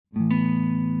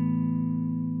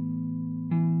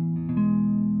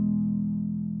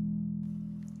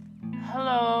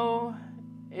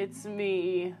it's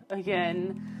me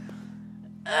again.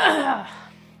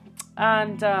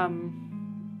 And,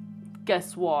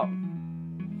 guess what?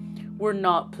 We're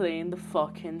not playing the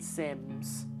fucking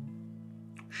Sims.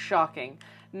 Shocking.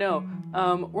 No,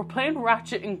 we're playing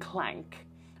Ratchet and Clank.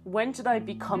 When did I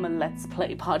become a Let's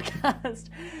Play podcast?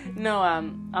 No,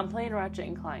 I'm playing Ratchet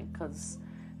and Clank because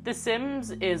The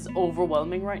Sims is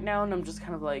overwhelming right now, and I'm just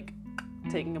kind of like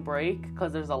taking a break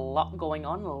because there's a lot going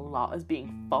on and a lot is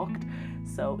being fucked.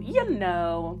 So, you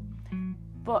know.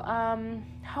 But,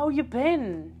 how you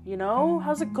been? You know?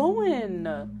 How's it going?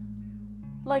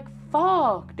 Like,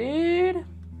 fuck, dude.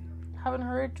 Haven't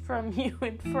heard from you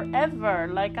in forever,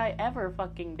 like I ever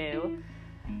fucking do.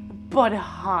 But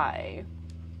hi.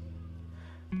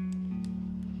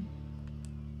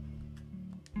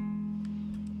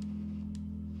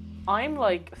 I'm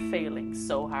like failing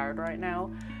so hard right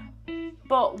now.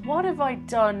 But what have I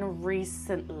done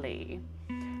recently?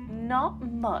 Not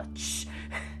much.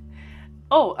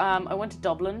 I went to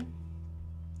Dublin.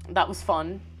 That was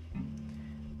fun.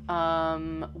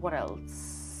 What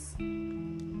else?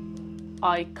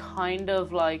 I kind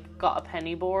of like got a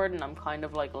penny board and I'm kind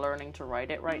of like learning to write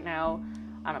it right now,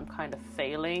 and I'm kind of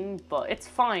failing, but it's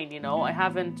fine, you know. I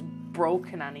haven't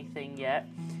broken anything yet.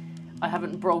 I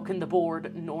haven't broken the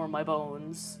board nor my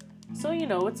bones. So, you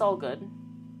know, it's all good.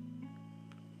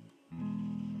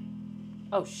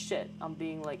 Oh shit, I'm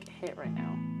being like hit right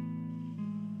now.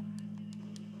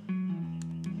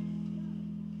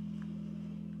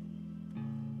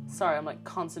 Sorry, I'm like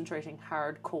concentrating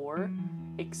hardcore.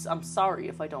 I'm sorry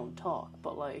if I don't talk,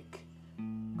 but like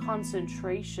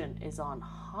concentration is on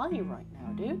high right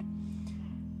now, dude.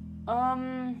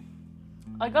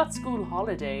 I got school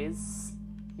holidays,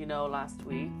 you know, last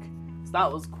week. So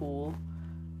that was cool.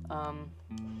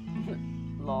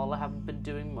 Lol, I haven't been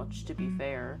doing much, to be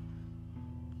fair.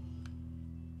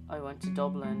 I went to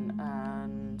Dublin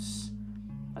and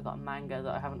I got manga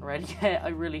that I haven't read yet. I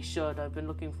really should. I've been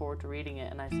looking forward to reading it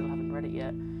and I still haven't read it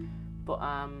yet. But,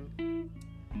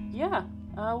 yeah.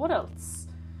 What else?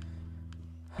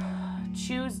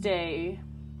 Tuesday,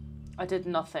 I did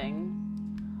nothing.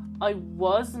 I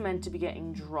was meant to be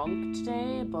getting drunk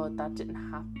today, but that didn't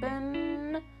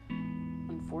happen.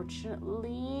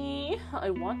 Unfortunately, I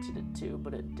wanted it to,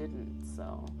 but it didn't,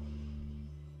 so.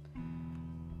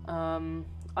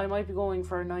 I might be going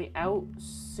for a night out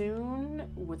soon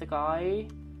with a guy.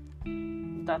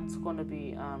 That's gonna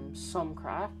be, some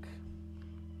crack.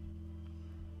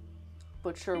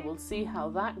 But sure, we'll see how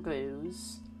that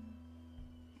goes.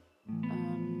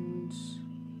 And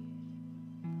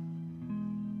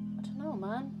I don't know,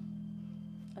 man.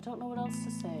 I don't know what else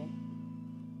to say.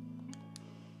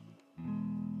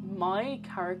 My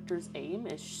character's aim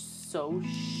is so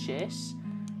shit.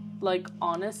 Like,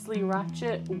 honestly,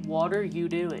 Ratchet, what are you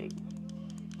doing?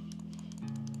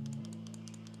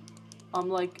 I'm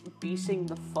like beating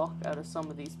the fuck out of some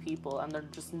of these people and they're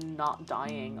just not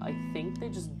dying. I think they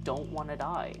just don't want to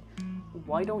die.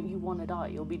 Why don't you want to die?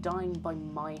 You'll be dying by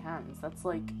my hands. That's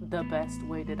like the best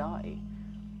way to die.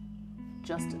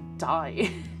 Just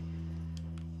die.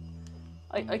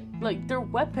 I like, their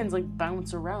weapons like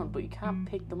bounce around, but you can't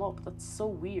pick them up. That's so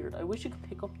weird. I wish you could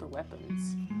pick up their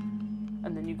weapons.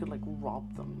 And then you could like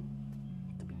rob them.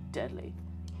 That'd be deadly.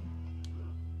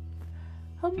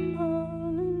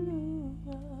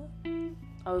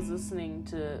 I was listening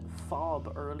to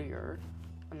Fob earlier,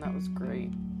 and that was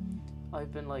great.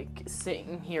 I've been like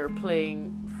sitting here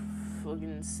playing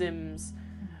fucking Sims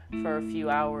for a few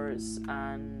hours,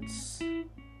 and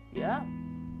yeah,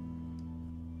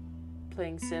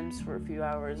 playing Sims for a few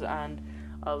hours, and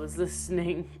I was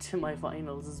listening to my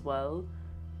finals as well.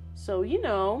 So, you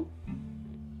know,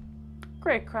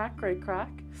 great crack, great crack.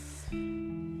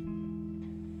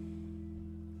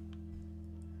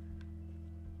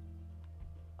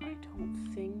 I don't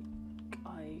think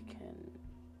I can...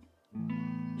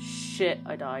 Shit,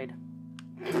 I died.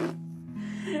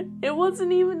 It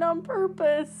wasn't even on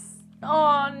purpose.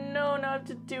 Oh no, now I have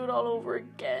to do it all over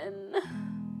again.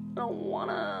 I don't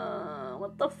wanna...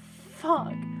 What the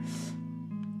fuck?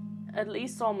 At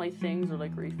least all my things are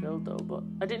like refilled though, but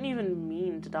I didn't even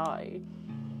mean to die.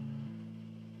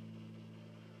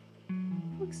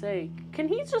 For fuck's sake. Can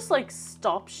he just like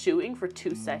stop shooting for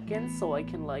 2 seconds so I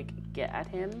can like get at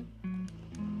him?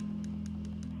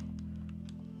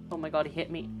 Oh my god, he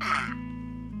hit me. Ah!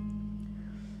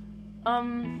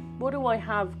 What do I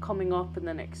have coming up in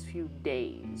the next few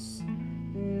days?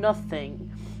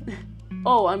 Nothing.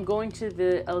 Oh, I'm going to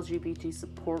the LGBT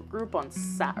support group on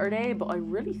Saturday, but I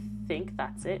really think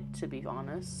that's it, to be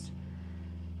honest.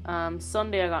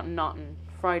 Sunday I got nothing.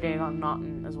 Friday I got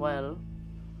nothing as well.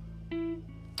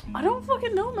 I don't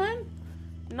fucking know, man.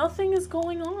 Nothing is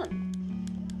going on.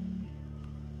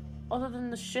 Other than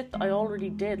the shit that I already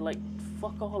did, like,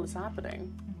 fuck all is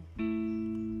happening.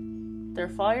 They're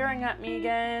firing at me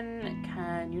again.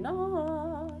 Can you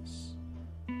not?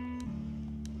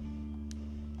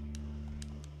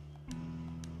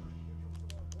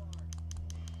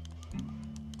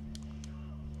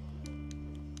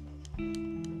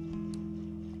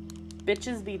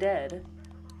 Bitches be dead.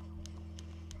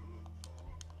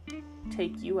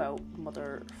 Take you out,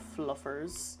 mother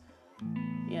fluffers.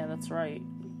 Yeah, that's right.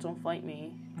 Don't fight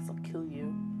me, because I'll kill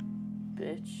you,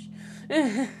 bitch.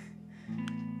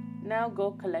 Now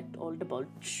go collect all the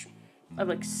bolts. I have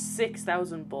like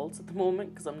 6,000 bolts at the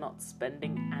moment, because I'm not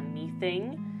spending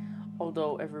anything.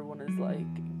 Although everyone is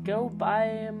like, go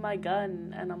buy my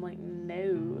gun. And I'm like,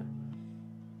 no.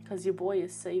 Because your boy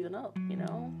is saving up, you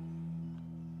know?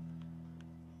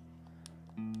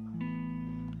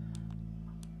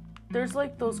 There's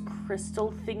like those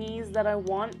crystal thingies that I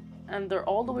want, and they're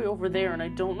all the way over there, and I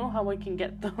don't know how I can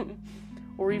get them,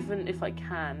 or even if I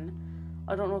can.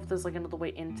 I don't know if there's like another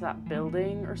way into that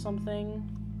building or something.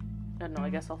 I don't know, I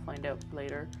guess I'll find out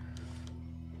later.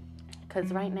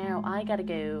 Because right now, I gotta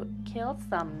go kill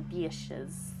some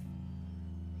bitches.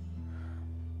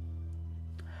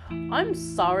 I'm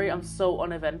sorry I'm so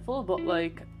uneventful, but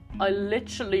like, I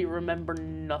literally remember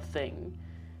nothing.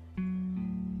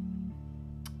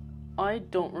 I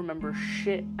don't remember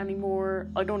shit anymore.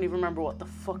 I don't even remember what the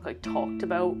fuck I talked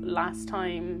about last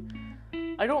time.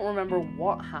 I don't remember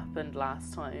what happened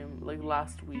last time, like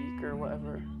last week or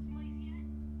whatever.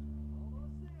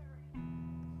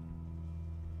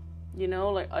 You know,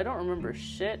 like, I don't remember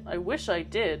shit. I wish I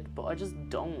did, but I just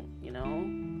don't, you know?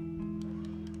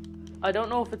 I don't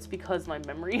know if it's because my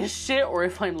memory is shit or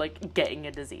if I'm, like, getting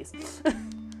a disease.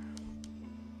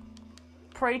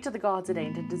 Pray to the gods it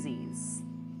ain't a disease.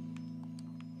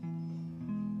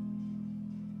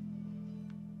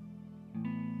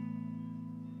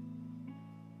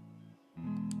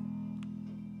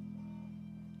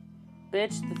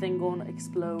 Bitch, the thing gonna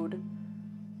explode.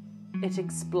 It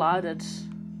exploded.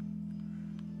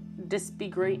 This be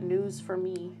great news for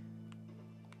me.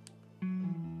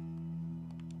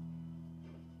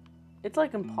 It's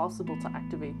like impossible to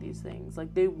activate these things.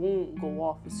 Like, they won't go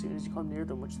off as soon as you come near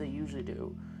them, which they usually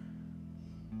do.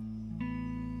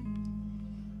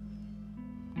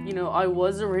 You know,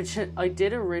 I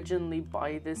did originally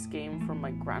buy this game for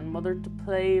my grandmother to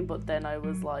play, but then I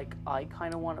was like, I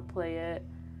kind of want to play it.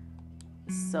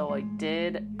 So I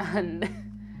did, and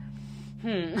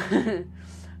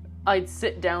I'd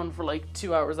sit down for like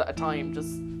 2 hours at a time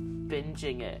just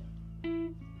binging it.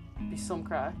 Be some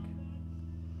crack.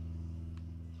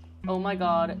 Oh my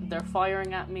god, they're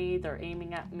firing at me, they're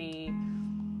aiming at me.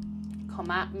 Come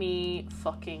at me,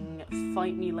 fucking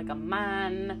fight me like a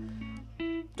man.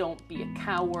 Don't be a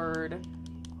coward.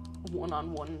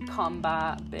 One-on-one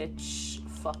combat, bitch.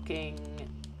 Fucking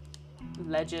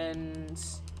legend.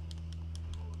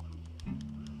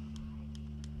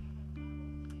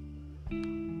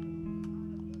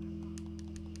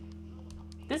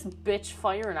 This bitch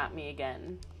firing at me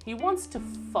again. He wants to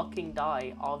fucking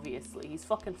die, obviously. He's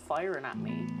fucking firing at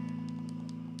me.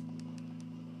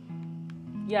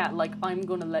 Yeah, like, I'm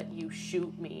gonna let you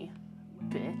shoot me,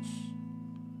 bitch.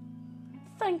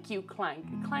 Thank you, Clank.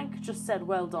 Clank just said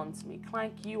well done to me.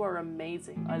 Clank, you are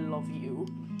amazing. I love you.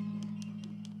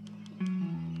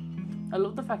 I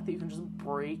love the fact that you can just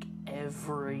break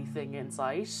everything in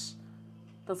sight.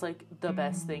 That's like the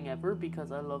best thing ever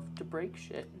because I love to break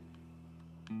shit.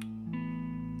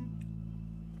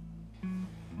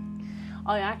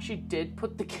 I actually did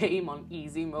put the game on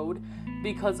easy mode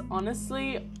because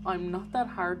honestly, I'm not that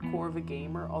hardcore of a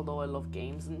gamer, although I love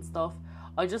games and stuff.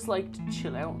 I just like to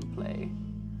chill out and play.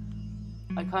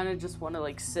 I kind of just want to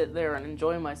like sit there and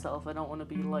enjoy myself. I don't want to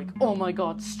be like, oh my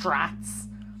god, strats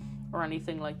or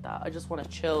anything like that. I just want to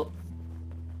chill.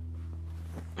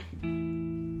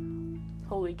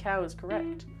 Holy cow is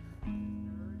correct.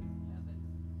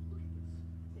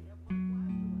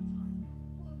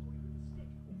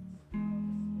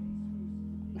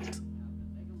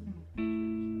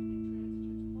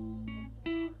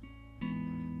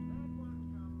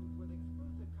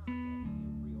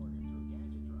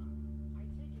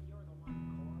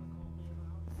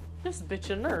 This bitch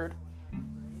a nerd.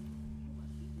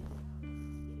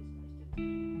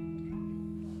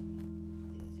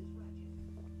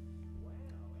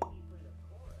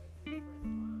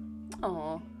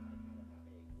 Aww.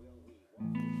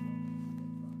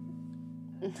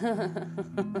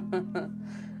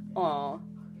 Aww.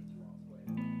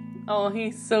 Oh,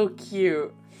 he's so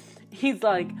cute. He's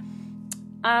like,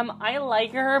 I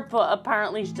like her, but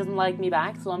apparently she doesn't like me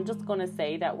back, so I'm just gonna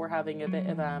say that we're having a bit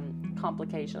of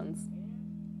complications.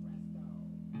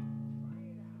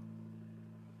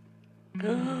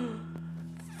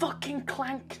 Fucking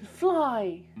Clank can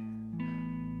fly!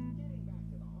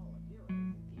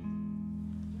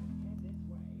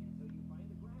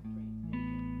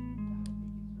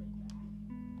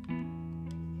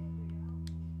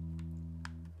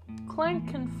 Clank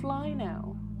can fly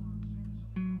now.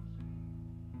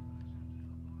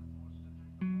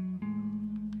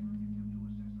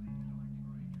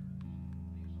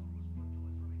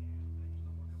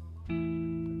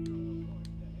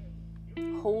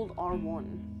 Hold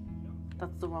R1.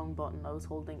 That's the wrong button. I was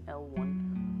holding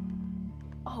L1.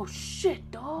 Oh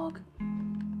shit, dog.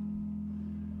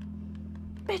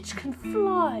 Bitch can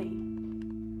fly.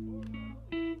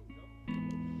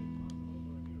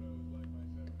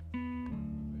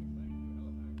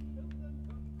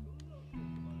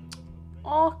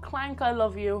 Oh, Clank, I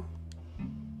love you.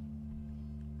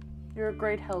 You're a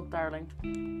great help, darling.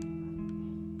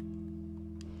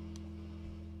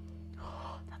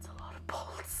 That's a lot of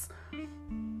bolts.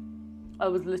 I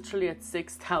was literally at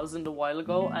 6,000 a while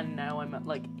ago, and now I'm at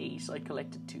like 8. I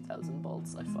collected 2,000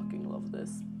 bolts. I fucking love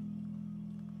this.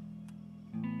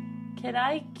 Can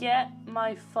I get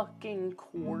my fucking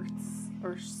quartz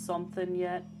or something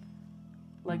yet?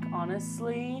 Like,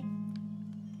 honestly,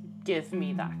 give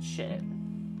me that shit.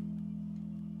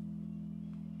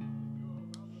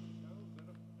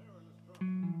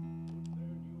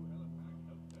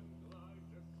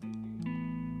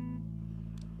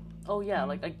 Oh yeah,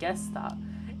 like, I guess that.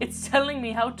 It's telling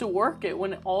me how to work it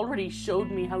when it already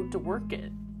showed me how to work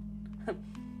it.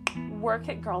 Work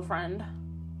it, girlfriend.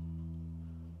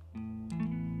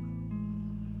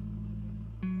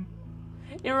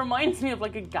 It reminds me of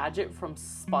like a gadget from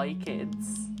Spy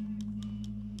Kids.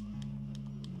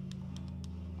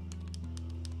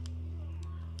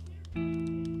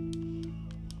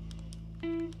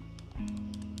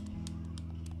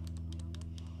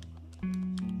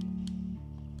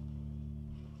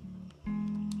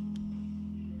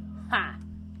 Ha!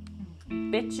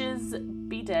 Bitches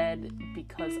be dead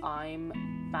because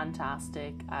I'm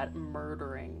fantastic at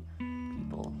murdering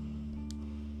people.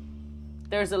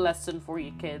 There's a lesson for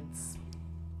you kids.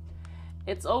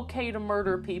 It's okay to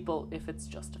murder people if it's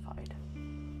justified.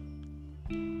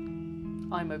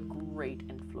 I'm a great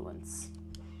influence.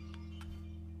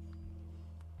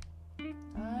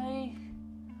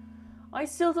 I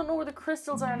still don't know where the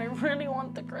crystals are, and I really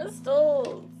want the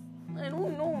crystals. I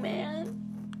don't know, man.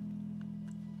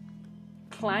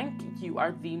 Clank, you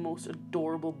are the most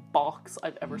adorable box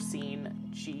I've ever seen.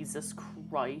 Jesus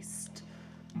Christ.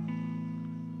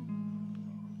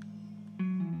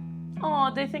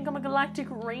 Aw, they think I'm a galactic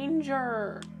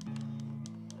ranger.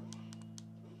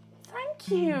 Thank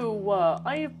you.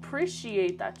 I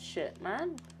appreciate that shit,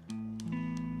 man.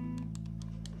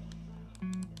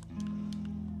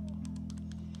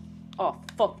 Oh,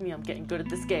 fuck me, I'm getting good at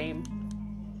this game.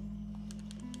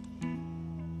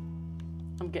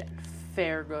 I'm getting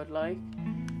fair good, like.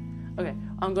 Okay,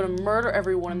 I'm gonna murder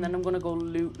everyone and then I'm gonna go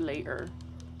loot later.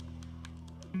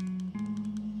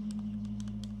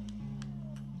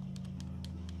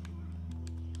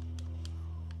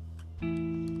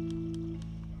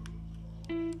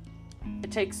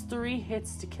 It takes 3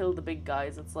 hits to kill the big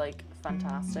guys. It's like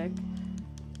fantastic.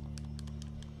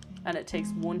 And it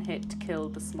takes 1 hit to kill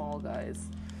the small guys.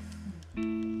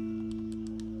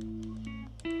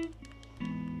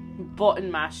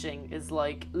 Button mashing is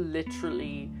like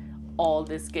literally all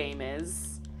this game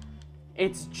is.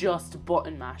 It's just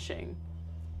button mashing.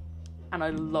 And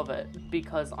I love it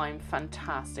because I'm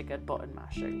fantastic at button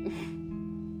mashing.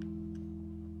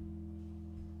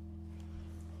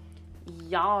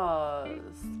 Yes.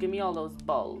 Give me all those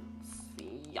bolts.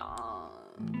 Yes.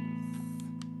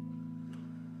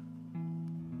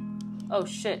 Oh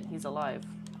shit, he's alive.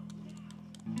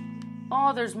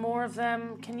 Oh, there's more of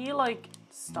them. Can you, like,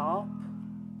 stop?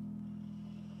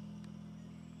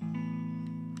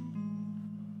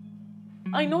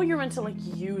 I know you're meant to, like,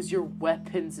 use your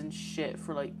weapons and shit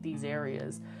for, like, these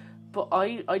areas. But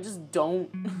I just don't.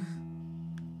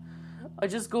 I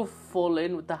just go full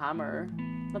in with the hammer.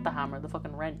 Not the hammer, the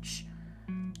fucking wrench.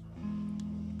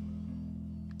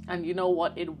 And you know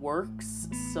what? It works,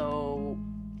 so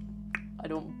I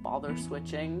don't bother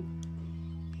switching.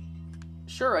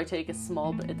 Sure, I take a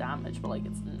small bit of damage, but like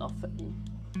it's nothing.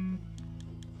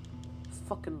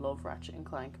 Fucking love Ratchet and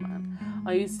Clank, man.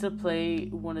 I used to play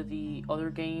one of the other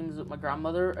games with my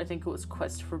grandmother. I think it was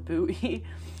Quest for Booty.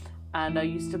 And I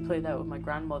used to play that with my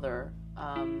grandmother.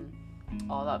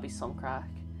 Oh, that'd be some crack.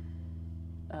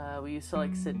 We used to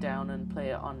like sit down and play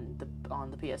it on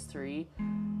the PS3,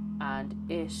 and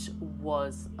it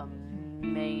was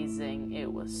amazing.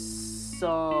 It was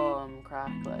some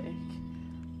crack, like.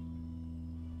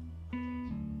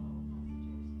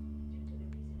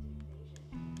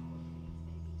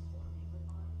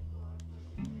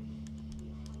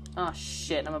 Oh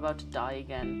shit, I'm about to die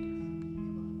again.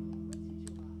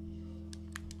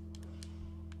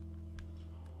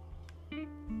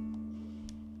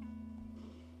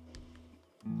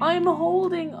 I'm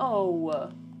holding... Oh.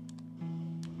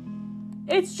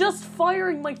 It's just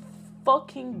firing my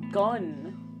fucking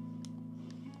gun.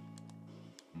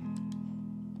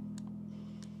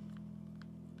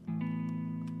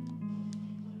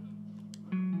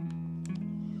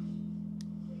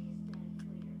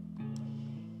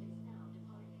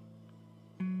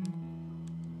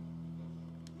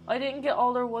 I didn't get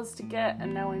all there was to get,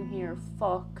 and now I'm here.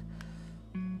 Fuck.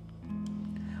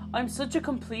 I'm such a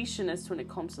completionist when it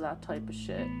comes to that type of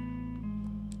shit.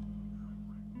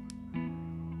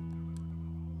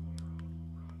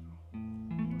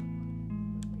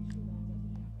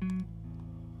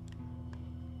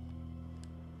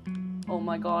 Oh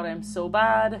my god, I'm so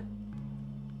bad.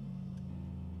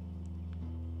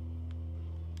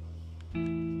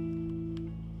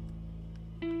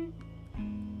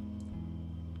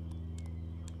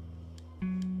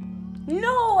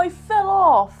 No, I fell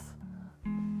off.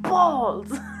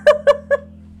 Balls.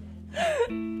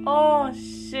 Oh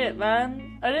shit,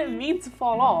 man. I didn't mean to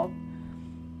fall off.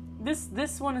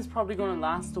 This one is probably going to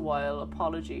last a while.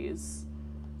 Apologies.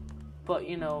 But,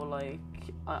 you know, like,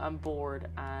 I'm bored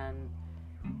and,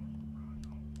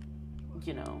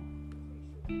 you know.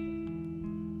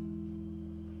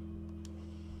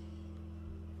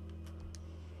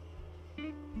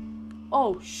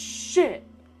 Oh shit.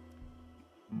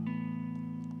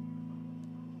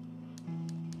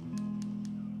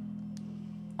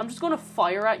 I'm just gonna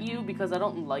fire at you because I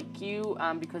don't like you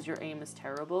and because your aim is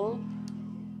terrible.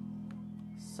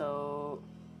 So...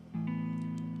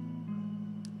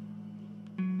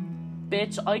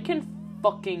 Bitch, I can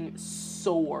fucking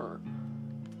soar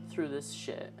through this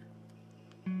shit.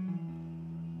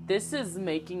 This is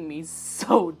making me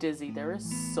so dizzy. There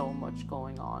is so much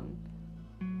going on.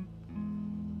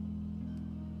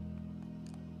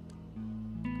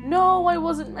 No, I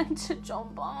wasn't meant to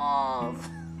jump off.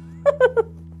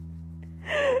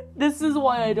 This is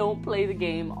why I don't play the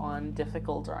game on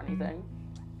difficult or anything.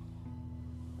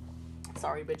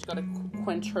 Sorry, bitch, gotta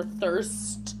quench her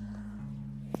thirst.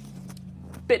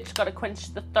 Bitch, gotta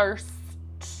quench the thirst.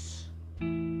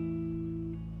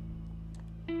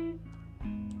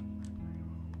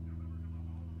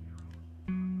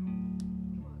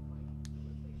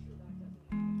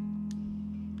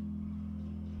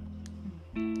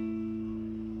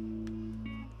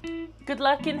 Good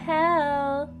luck in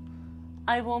hell.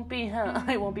 I won't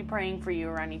be praying for you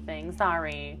or anything.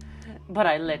 Sorry, but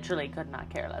I literally could not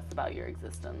care less about your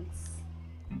existence.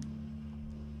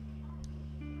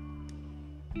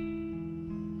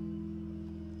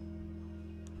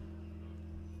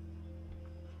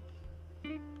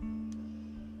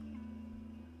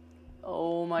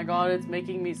 Oh my god, it's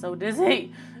making me so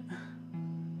dizzy.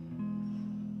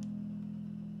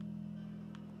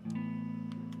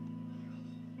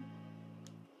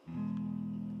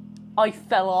 I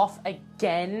fell off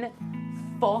again.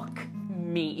 Fuck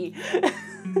me.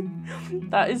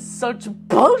 That is such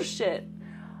bullshit.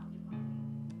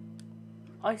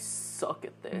 I suck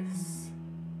at this.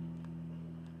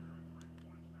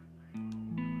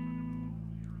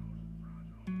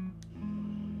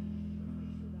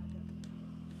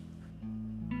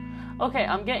 Okay,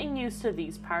 I'm getting used to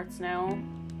these parts now.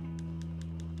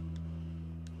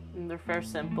 And they're fair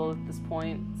simple at this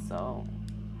point, so...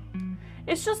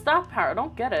 It's just that part, I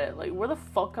don't get it. Like, where the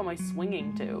fuck am I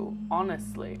swinging to?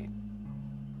 Honestly.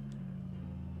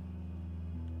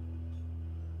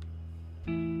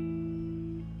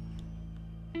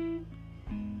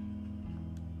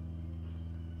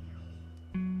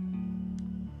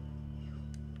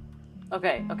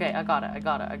 Okay, I got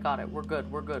it. We're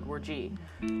good, we're G.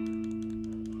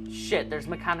 Shit, there's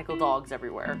mechanical dogs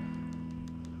everywhere.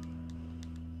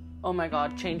 Oh my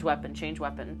god, change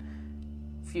weapon.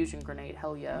 Fusion grenade,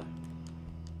 hell yeah.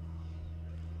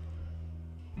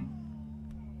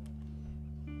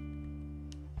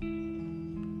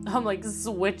 I'm like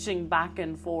switching back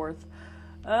and forth.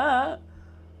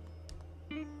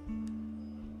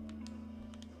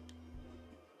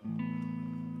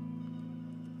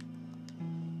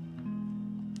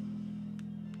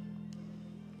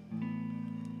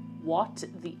 What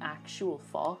the actual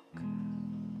fuck?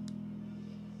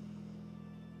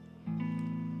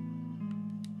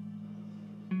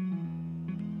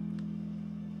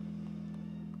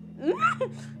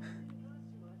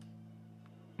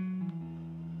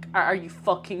 Are you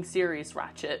fucking serious,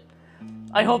 Ratchet?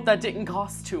 I hope that didn't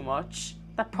cost too much.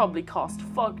 That probably cost a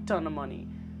fuck ton of money.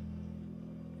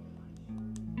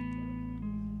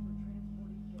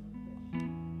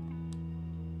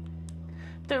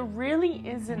 There really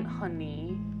isn't,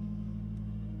 honey.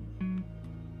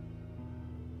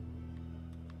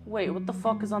 Wait, what the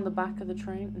fuck is on the back of the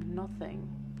train? Nothing.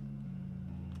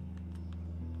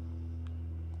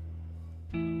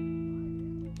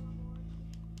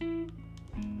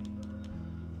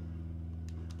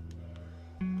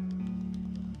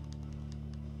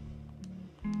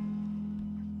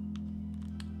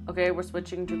 Okay, we're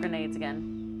switching to grenades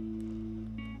again.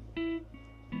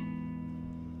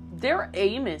 Their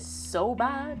aim is so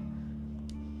bad.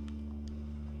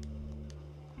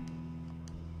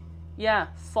 Yeah,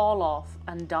 fall off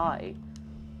and die.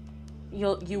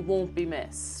 You won't be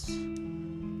missed.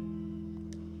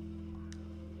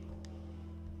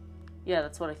 Yeah,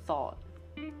 that's what I thought.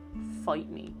 Fight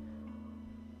me.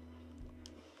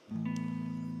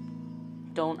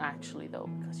 Don't actually though,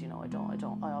 because you know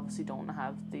I obviously don't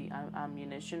have the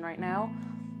ammunition right now,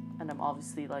 and I'm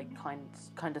obviously like kind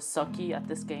of sucky at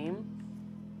this game.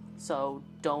 So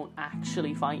don't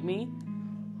actually fight me.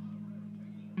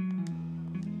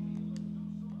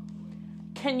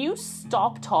 Can you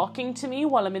stop talking to me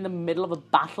while I'm in the middle of a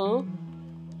battle?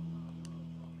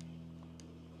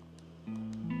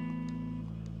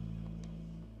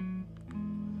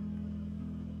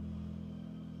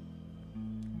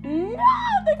 No,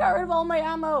 they got rid of all my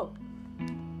ammo.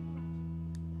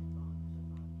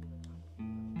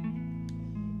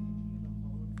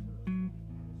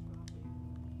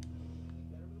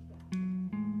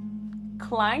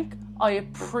 Clank, I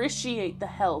appreciate the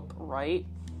help, right?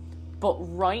 But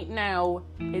right now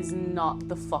is not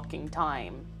the fucking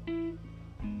time.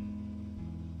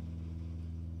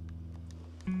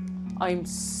 I'm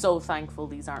so thankful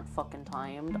these aren't fucking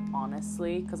timed,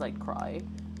 honestly, because I'd cry.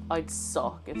 I'd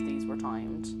suck if these were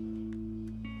timed.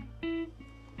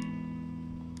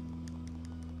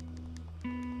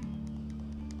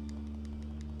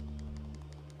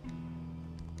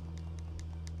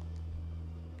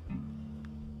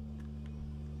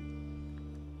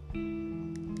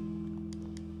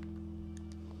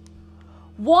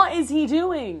 What is he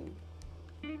doing?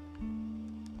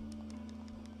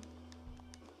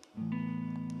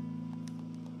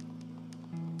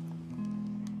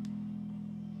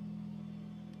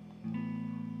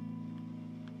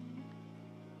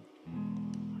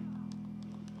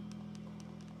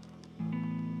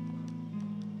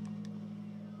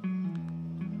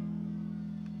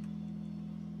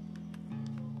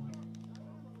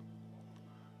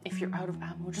 If you're out of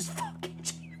ammo, just fucking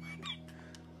change.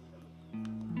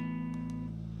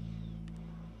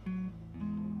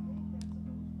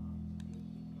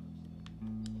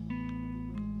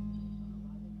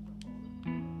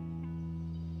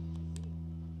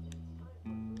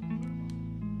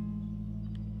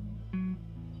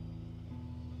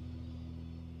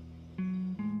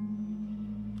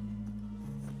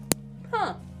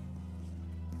 Huh.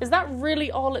 Is that really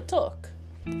all it took?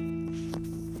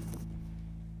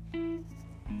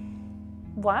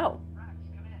 Wow.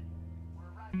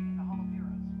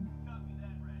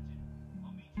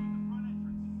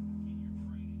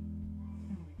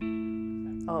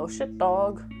 Oh shit,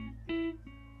 dog.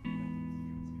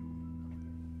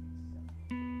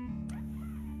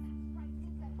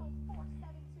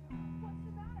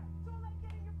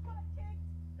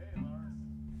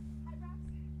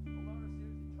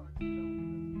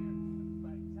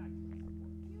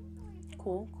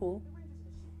 Cool, cool.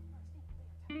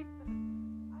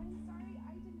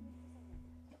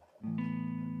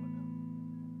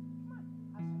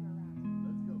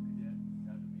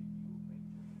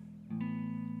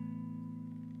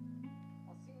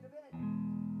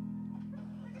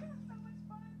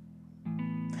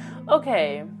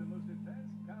 Okay.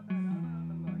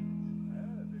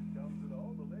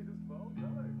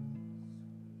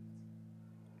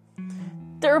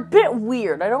 They're a bit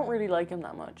weird. I don't really like him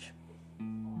that much.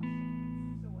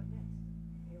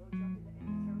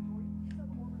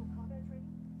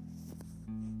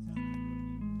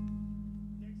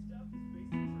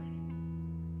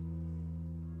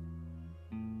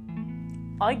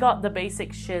 I got the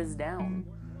basic shiz down.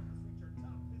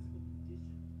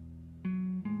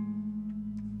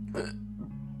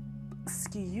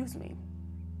 Excuse me.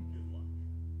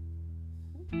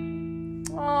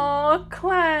 Aw,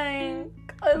 Clank.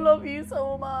 I love you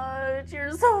so much.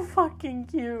 You're so fucking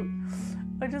cute.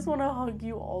 I just want to hug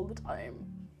you all the time.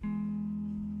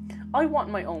 I want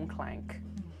my own Clank.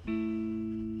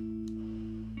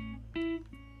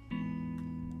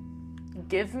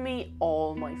 give me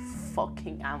all my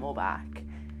fucking ammo back.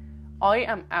 I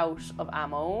am out of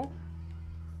ammo.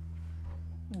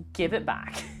 Give it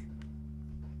back.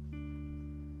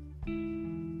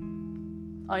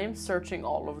 I am searching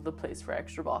all over the place for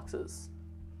extra boxes.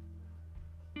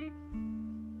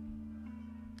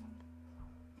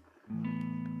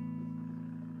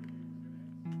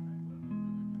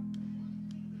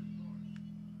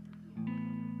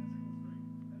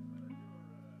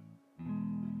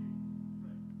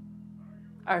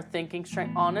 Our thinking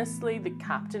strength. Honestly, the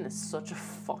captain is such a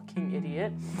fucking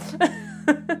idiot.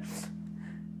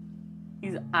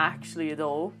 He's actually a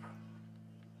dope.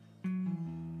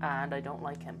 And I don't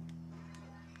like him.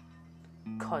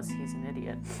 'Cause he's an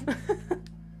idiot.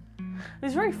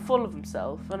 He's very full of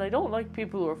himself, and I don't like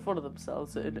people who are full of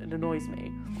themselves. It annoys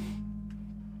me.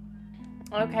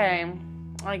 Okay,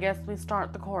 I guess we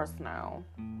start the course now.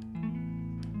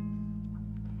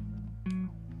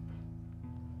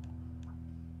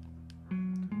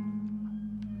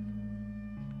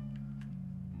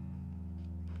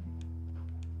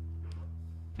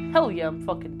 Hell yeah, I'm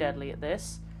fucking deadly at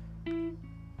this.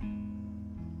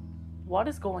 What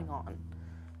is going on?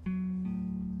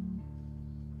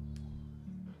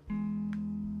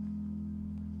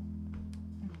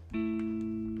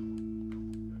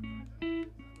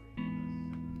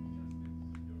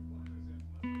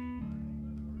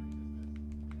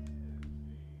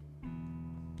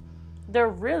 They're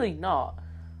really not.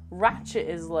 Ratchet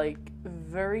is like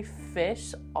very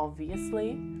fit,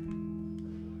 obviously.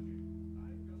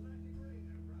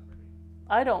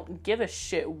 I don't give a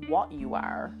shit what you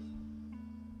are.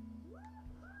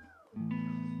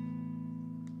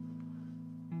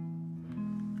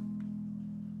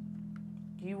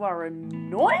 You are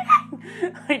annoying!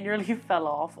 I nearly fell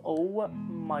off. Oh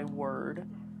my word.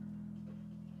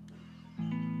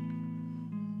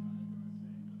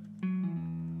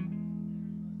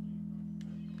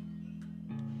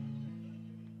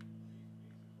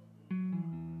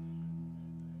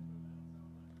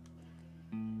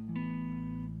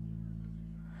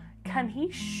 Can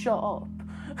he shut up?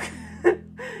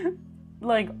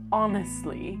 Like,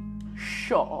 honestly,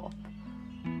 shut up.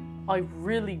 I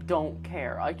really don't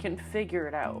care. I can figure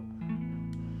it out.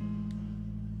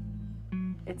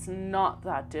 It's not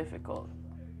that difficult.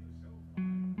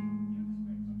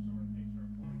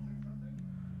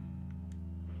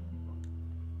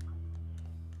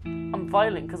 I'm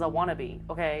violent because I want to be,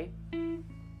 okay?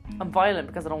 I'm violent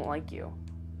because I don't like you.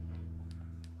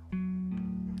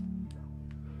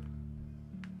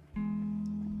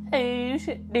 Oh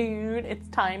shit, dude, it's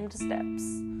time to steps.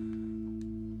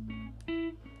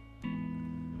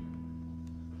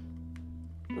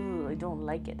 Ooh, I don't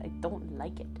like it. I don't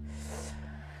like it.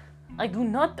 I do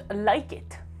not like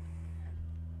it.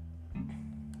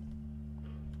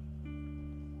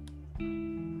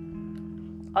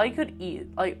 I could eat.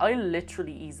 I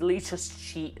literally easily just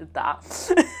cheated that.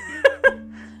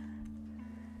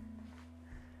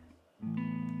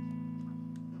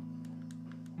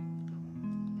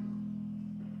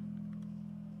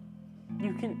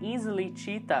 You can easily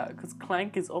cheat that because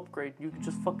Clank is upgraded. You can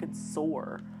just fucking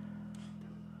soar.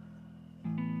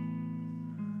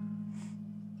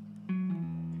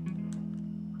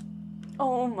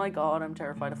 Oh my god, I'm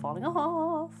terrified of falling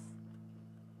off.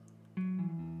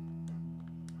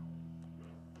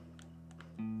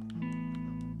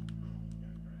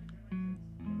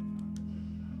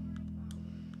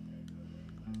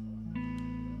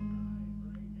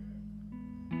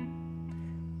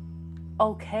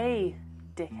 Okay,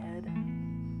 dickhead.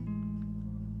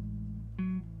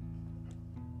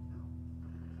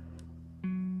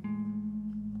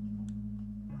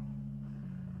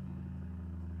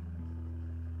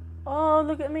 Oh,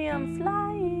 look at me, I'm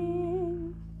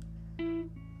flying.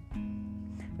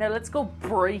 Now let's go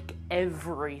break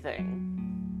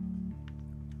everything.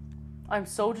 I'm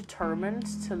so determined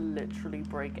to literally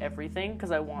break everything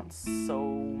because I want so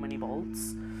many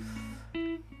bolts.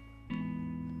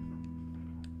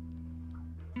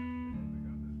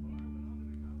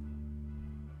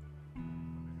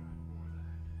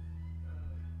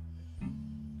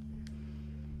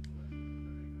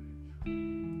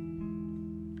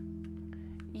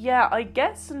 Yeah, I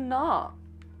guess not.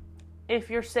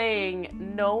 If you're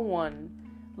saying no one,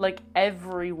 like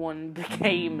everyone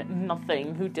became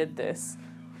nothing who did this.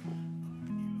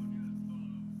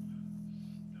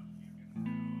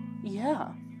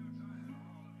 Yeah.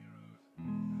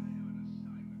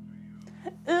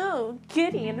 Ooh,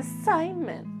 goody, an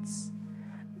assignment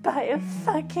by a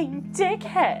fucking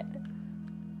dickhead.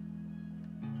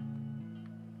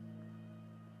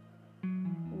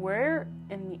 Where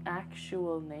in the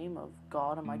actual name of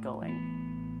God am I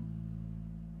going?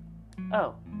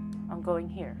 Oh, I'm going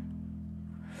here.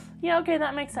 Yeah, okay,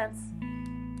 that makes sense.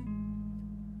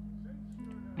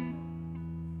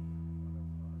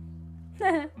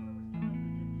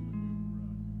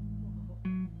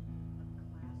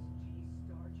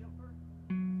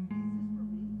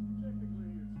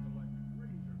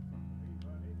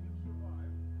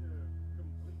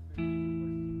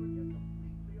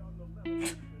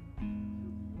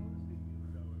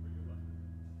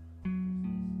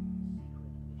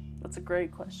 That's a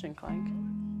great question, Clank.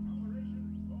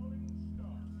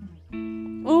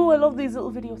 Ooh, I love these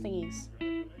little video thingies.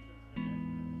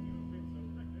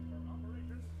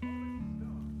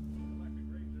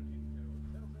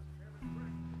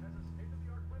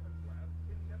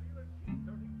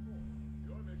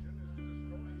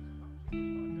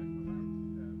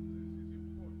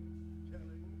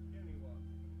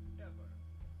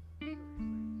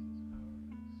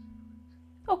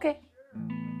 Okay.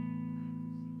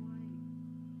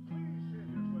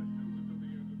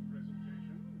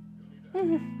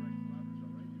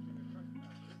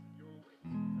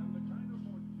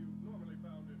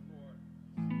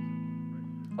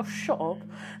 Oh, shut up.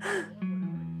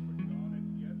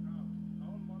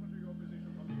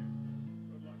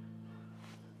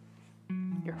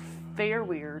 You're fair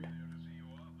weird.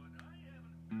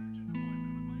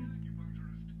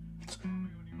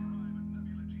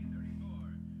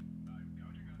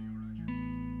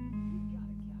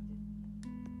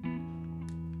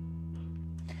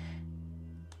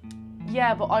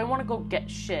 Yeah, but I want to go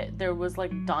get shit. There was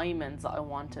like diamonds that I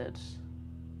wanted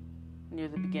near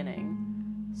the beginning.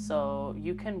 So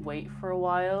you can wait for a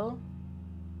while.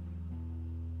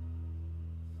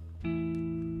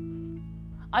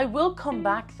 I will come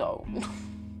back though.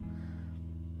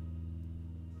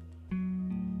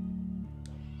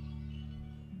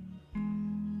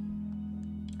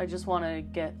 I just want to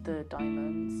get the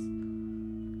diamonds.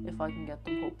 If I can get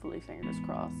them, hopefully, fingers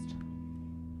crossed.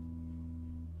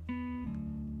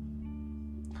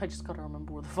 I just gotta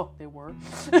remember where the fuck they were.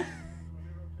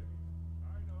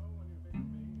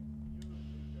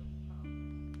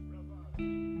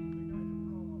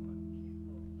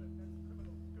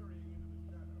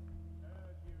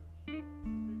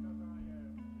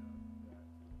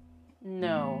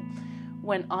 No.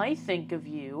 When I think of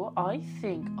you, I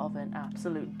think of an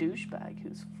absolute douchebag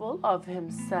who's full of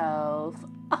himself.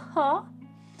 Uh-huh.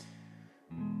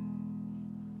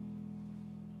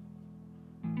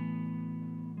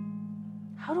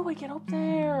 How do I get up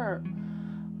there?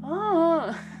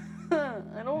 I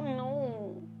don't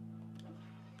know.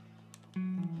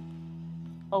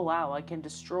 Oh wow, I can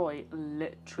destroy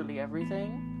literally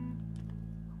everything.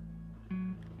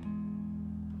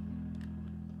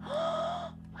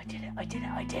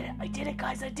 I did it,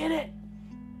 guys, I did it.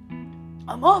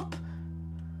 I'm up.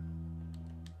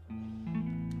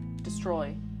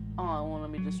 Destroy. Oh, it won't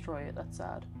let me destroy it, that's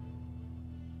sad.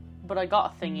 But I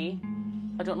got a thingy.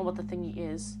 I don't know what the thingy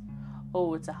is.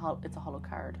 Oh, it's a hollow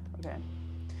card. Okay.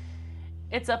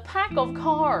 It's a pack of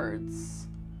cards.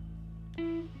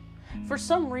 For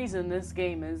some reason, this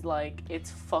game is like, it's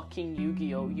fucking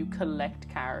Yu-Gi-Oh! You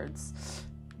collect cards.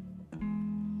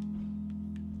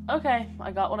 Okay,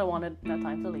 I got what I wanted. Now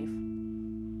time to leave.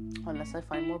 Unless I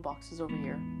find more boxes over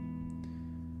here.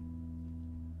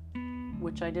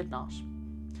 Which I did not.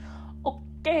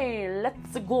 Okay,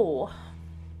 let's go.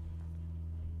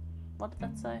 What did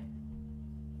that say?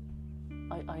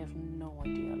 I have no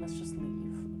idea. Let's just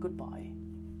leave. Goodbye.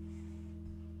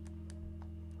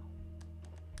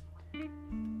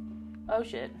 Oh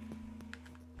shit.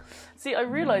 See, I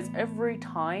realize every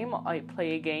time I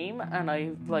play a game and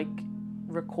I like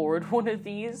record one of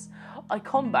these, I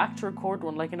come back to record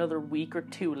one like another week or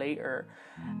two later,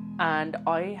 and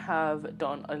I have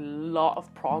done a lot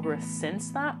of progress since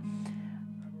that.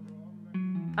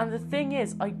 And the thing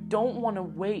is, I don't want to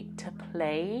wait to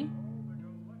play.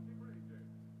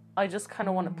 I just kind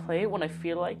of want to play it when I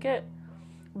feel like it,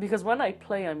 because when I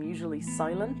play I'm usually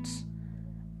silent,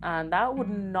 and that would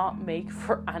not make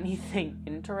for anything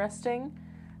interesting.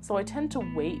 So I tend to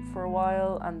wait for a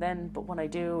while, and then, but when I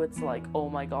do, it's like, oh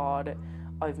my god,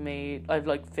 I've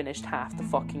like finished half the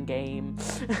fucking game.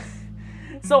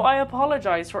 So I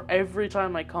apologize for every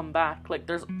time I come back. Like,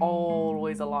 there's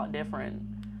always a lot different.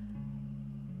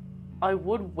 I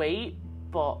would wait,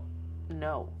 but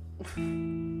no.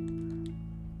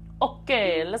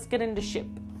 Okay, let's get in the ship.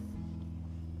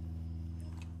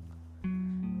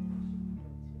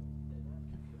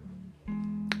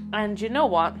 And you know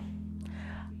what?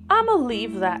 I'ma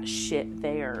leave that shit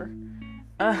there.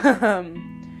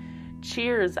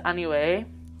 Cheers anyway.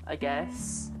 I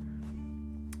guess.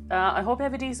 I hope you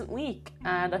have a decent week,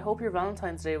 and I hope your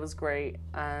Valentine's Day was great,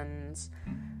 and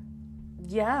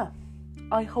yeah,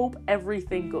 I hope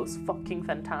everything goes fucking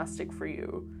fantastic for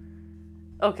you.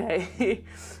 Okay,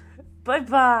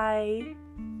 bye-bye.